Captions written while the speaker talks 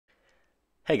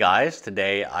Hey guys,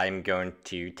 today I'm going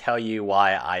to tell you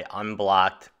why I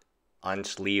unblocked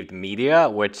Unsleeved Media,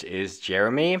 which is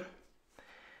Jeremy.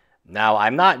 Now,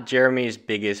 I'm not Jeremy's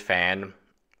biggest fan,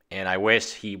 and I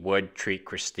wish he would treat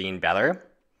Christine better.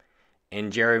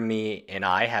 And Jeremy and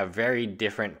I have very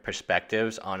different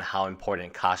perspectives on how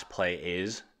important cosplay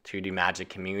is to the Magic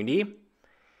community.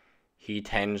 He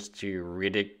tends to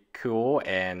ridicule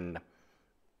and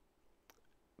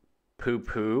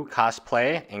poo-poo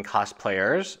cosplay and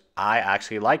cosplayers. I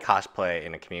actually like cosplay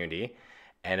in the community,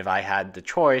 and if I had the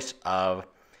choice of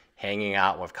hanging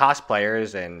out with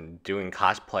cosplayers and doing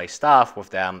cosplay stuff with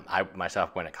them, I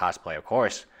myself wouldn't cosplay, of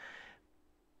course.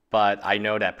 But I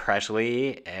know that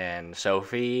Presley and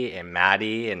Sophie and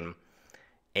Maddie and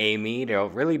Amy, they're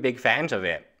really big fans of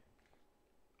it.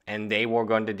 And they were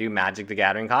going to do Magic the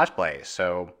Gathering cosplay.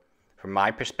 So from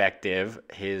my perspective,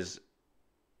 his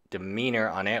demeanor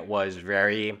on it was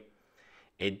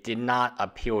it did not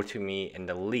appeal to me in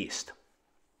the least.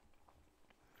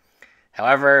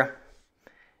 However,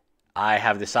 I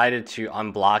have decided to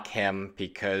unblock him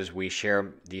because we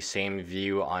share the same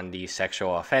view on the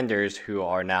sexual offenders who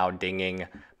are now dinging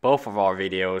both of our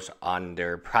videos on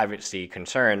their privacy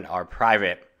concern, our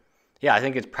private. Yeah, I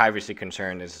think it's privacy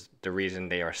concern is the reason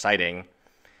they are citing.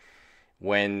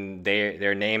 When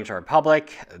their names are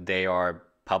public, they are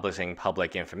publishing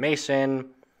public information.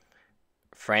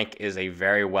 Frank is a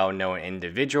very well-known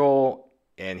individual,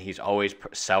 and he's always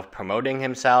self-promoting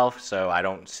himself, so I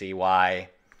don't see why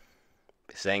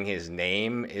saying his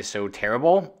name is so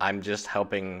terrible. I'm just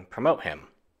helping promote him.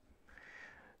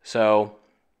 So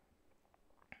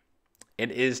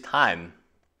it is time.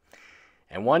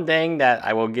 And one thing that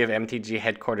I will give MTG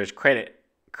headquarters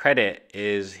credit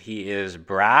is he is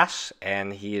brash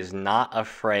and he is not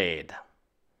afraid.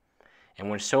 And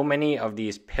when so many of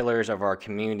these pillars of our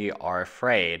community are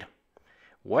afraid,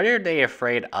 what are they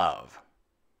afraid of?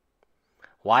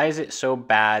 Why is it so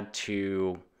bad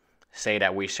to say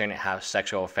that we shouldn't have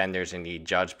sexual offenders in the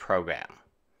judge program?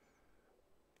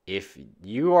 If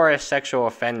you are a sexual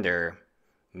offender,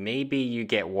 maybe you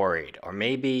get worried. Or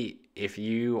maybe if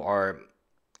you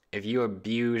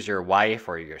abuse your wife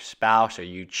or your spouse or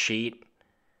you cheat,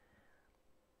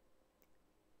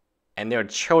 and there are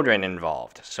children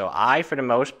involved. So I, for the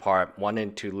most part,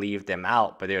 wanted to leave them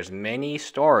out, but there's many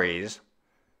stories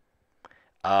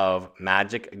of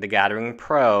Magic the Gathering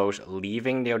pros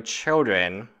leaving their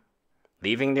children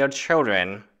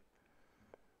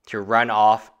to run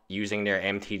off using their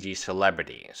MTG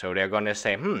celebrity. So they're going to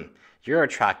say, you're an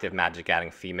attractive Magic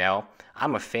Gathering female.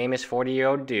 I'm a famous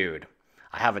 40-year-old dude.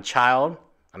 I have a child.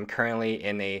 I'm currently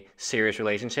in a serious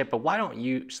relationship, but why don't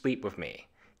you sleep with me?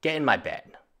 Get in my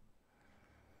bed.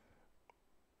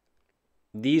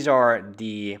 These are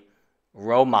the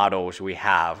role models we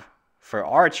have for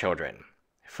our children,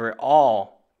 for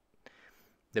all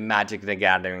the Magic the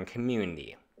Gathering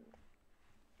community.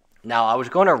 Now, I was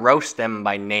going to roast them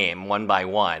by name, one by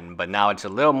one, but now it's a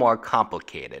little more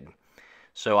complicated.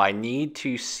 So I need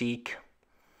to seek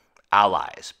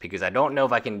allies, because I don't know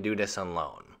if I can do this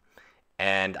alone.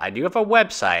 And I do have a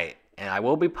website, and I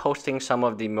will be posting some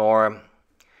of the more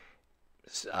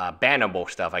bannable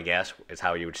stuff, I guess, is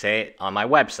how you would say it, on my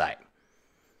website.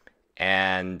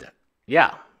 And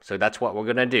yeah, so that's what we're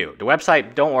going to do. The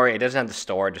website, don't worry, it doesn't have the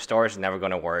store. The store is never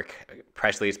going to work.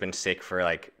 Presley's been sick for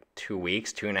like 2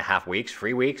 weeks, 2.5 weeks,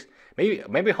 3 weeks,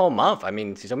 maybe a whole month. I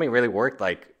mean, she's only really worked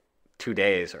like 2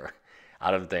 days or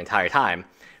out of the entire time.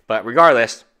 But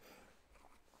regardless,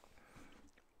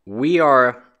 we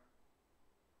are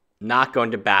not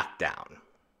going to back down.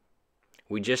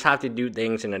 We just have to do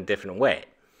things in a different way.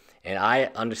 And I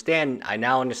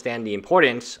now understand the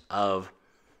importance of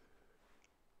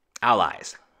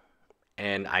allies.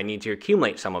 And I need to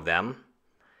accumulate some of them,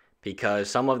 because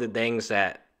some of the things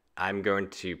that I'm going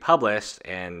to publish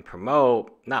and some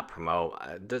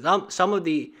of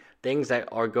the things that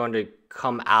are going to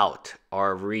come out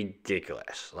are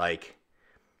ridiculous. Like,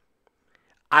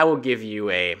 I will give you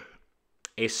a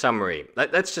summary.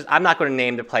 I'm not going to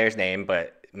name the player's name,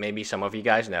 but maybe some of you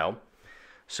guys know.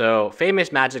 So,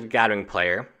 famous Magic the Gathering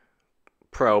player,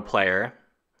 pro player,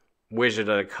 Wizard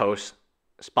of the Coast,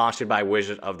 sponsored by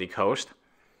Wizard of the Coast,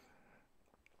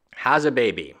 has a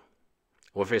baby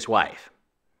with his wife.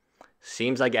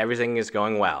 Seems like everything is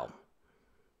going well.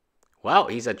 Well,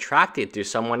 he's attracted to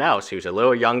someone else who's a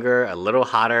little younger, a little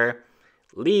hotter,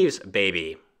 leaves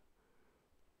baby.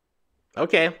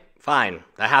 Okay, fine.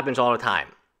 That happens all the time.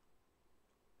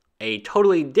 A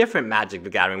totally different Magic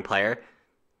the Gathering player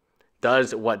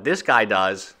does what this guy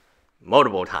does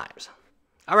multiple times.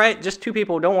 All right, just 2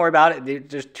 people. Don't worry about it.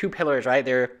 There's 2 pillars, right?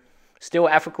 They're still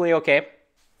ethically okay.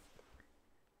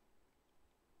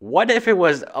 what if it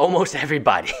was almost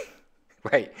everybody,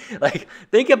 right? Like,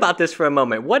 think about this for a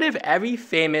moment. What if every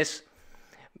famous,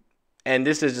 and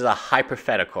this is a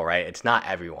hypothetical, right? It's not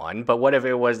everyone, but what if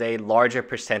it was a larger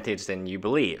percentage than you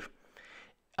believe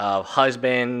of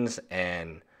husbands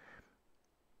and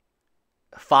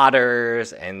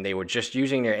fathers, and they were just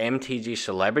using their MTG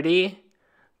celebrity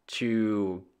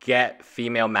to get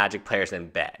female Magic players in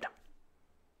bed.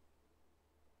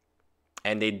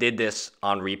 And they did this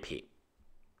on repeat.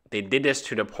 They did this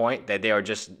to the point that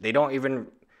they don't even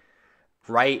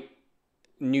write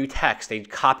new text. They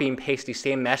copy and paste these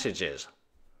same messages.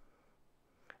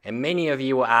 And many of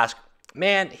you will ask,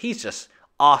 man, he's just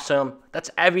awesome. That's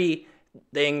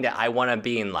everything that I want to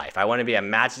be in life. I want to be a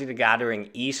Magic the Gathering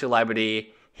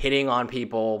e-celebrity, hitting on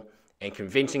people and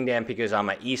convincing them because I'm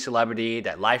an e-celebrity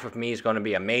that life with me is going to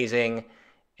be amazing.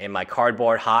 In my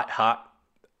cardboard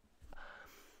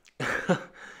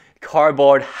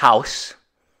cardboard house.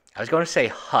 I was going to say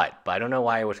hut, but I don't know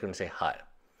why I was going to say hut.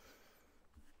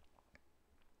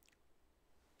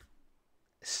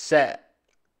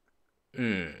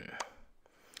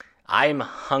 I'm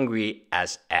hungry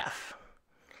as F.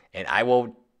 And I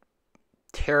will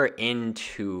tear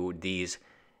into these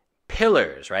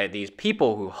pillars, right? These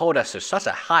people who hold us to such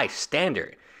a high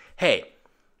standard. Hey,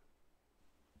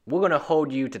 we're going to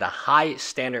hold you to the highest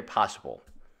standard possible.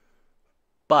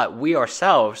 But we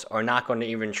ourselves are not going to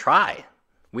even try.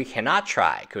 We cannot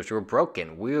try because we're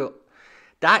broken.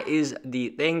 That is the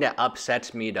thing that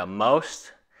upsets me the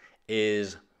most,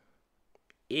 is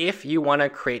if you want to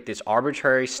create this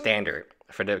arbitrary standard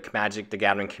for the Magic the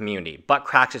Gathering community. Butt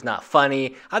cracks is not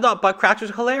funny. I thought butt cracks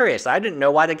was hilarious. I didn't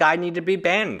know why the guy needed to be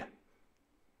banned.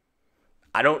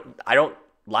 I don't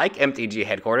like MTG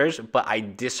headquarters, but I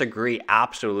disagree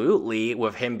absolutely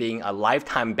with him being a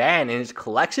lifetime ban and his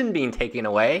collection being taken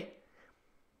away.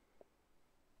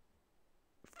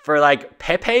 For like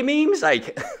Pepe memes?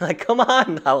 Like come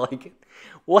on now. Like,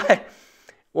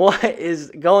 what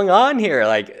is going on here?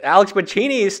 Like, Alex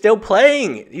Bacchini is still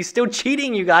playing. He's still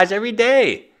cheating you guys every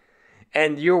day.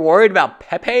 And you're worried about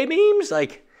Pepe memes?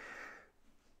 Like,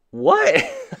 what?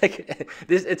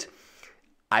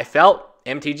 I felt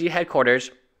MTG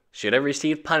headquarters should have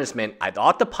received punishment. I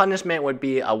thought the punishment would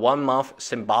be a 1-month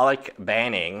symbolic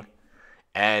banning.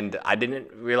 And I didn't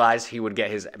realize he would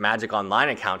get his Magic Online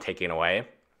account taken away.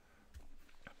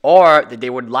 Or that they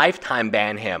would lifetime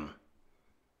ban him.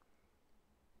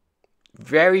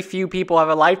 Very few people have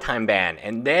a lifetime ban.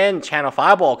 And then Channel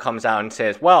Fireball comes out and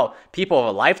says, well, people with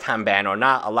a lifetime ban are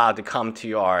not allowed to come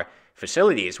to our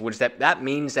facilities, which that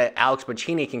means that Alex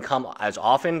Bacchini can come as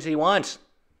often as he wants.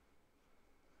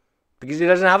 Because he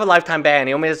doesn't have a lifetime ban.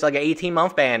 He only has like an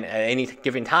 18-month ban at any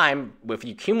given time. If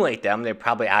you accumulate them, they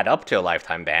probably add up to a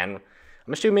lifetime ban.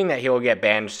 I'm assuming that he will get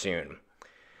banned soon.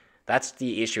 That's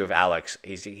the issue of Alex.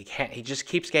 He just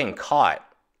keeps getting caught.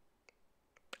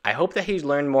 I hope that he's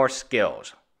learned more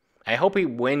skills. I hope he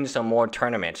wins some more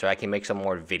tournaments so I can make some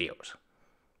more videos.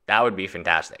 That would be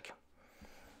fantastic.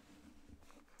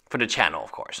 For the channel,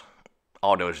 of course.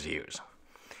 All those views.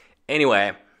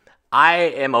 Anyway, I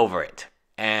am over it.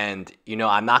 And,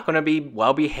 I'm not going to be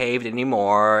well-behaved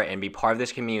anymore and be part of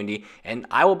this community. And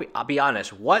I'll be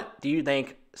honest, what do you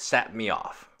think set me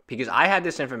off? Because I had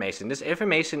this information. This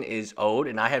information is old,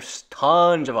 and I have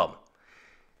tons of them.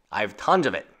 I have tons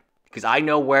of it. Because I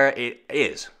know where it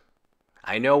is.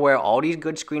 I know where all these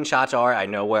good screenshots are. I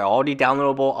know where all the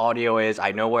downloadable audio is.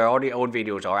 I know where all the old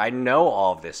videos are. I know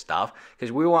all of this stuff.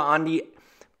 Because we were on the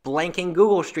blanking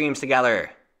Google streams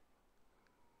together.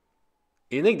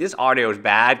 You think this audio is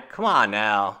bad? Come on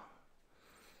now.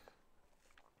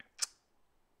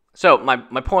 So, my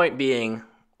point being,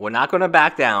 we're not going to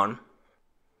back down.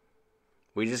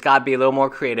 We just got to be a little more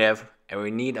creative. And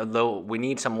we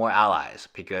need some more allies.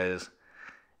 Because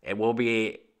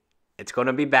it's going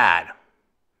to be bad.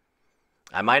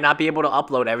 I might not be able to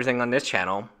upload everything on this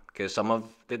channel because some of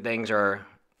the things are,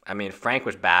 Frank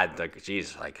was bad, like,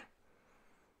 geez, like,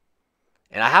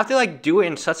 and I have to, like, do it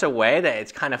in such a way that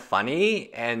it's kind of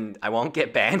funny and I won't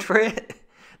get banned for it,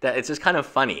 that it's just kind of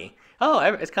funny. Oh,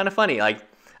 it's kind of funny. Like,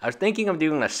 I was thinking of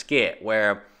doing a skit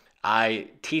where I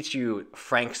teach you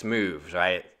Frank's moves,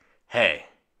 right? Hey,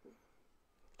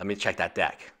 let me check that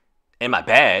deck. In my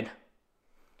bed,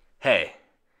 hey,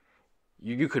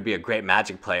 you could be a great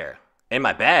Magic player. In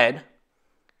my bed,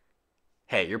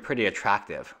 hey, you're pretty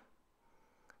attractive.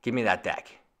 Give me that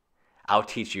deck. I'll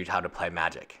teach you how to play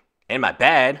Magic. In my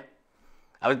bed,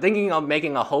 I was thinking of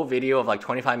making a whole video of like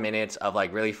 25 minutes of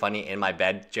like really funny in my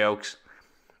bed jokes.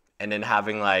 And then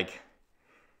having like,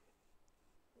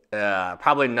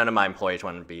 probably none of my employees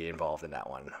want to be involved in that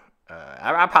one.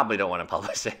 I probably don't want to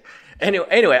publish it.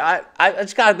 Anyway, I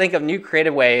just got to think of new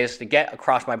creative ways to get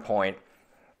across my point.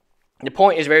 The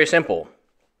point is very simple.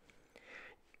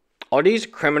 Are these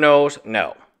criminals?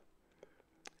 No.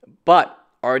 But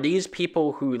are these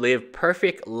people who live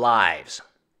perfect lives?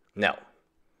 No.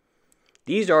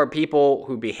 These are people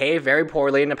who behave very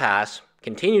poorly in the past,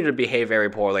 continue to behave very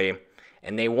poorly,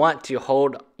 and they want to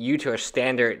hold you to a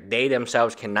standard they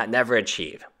themselves cannot never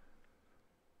achieve.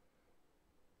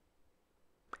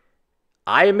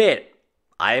 I admit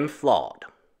I am flawed,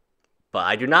 but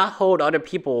I do not hold other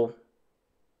people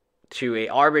to an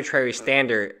arbitrary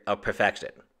standard of perfection.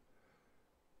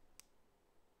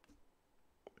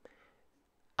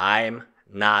 I'm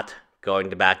not going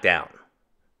to back down.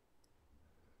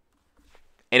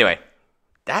 Anyway,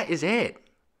 that is it.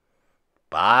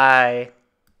 Bye.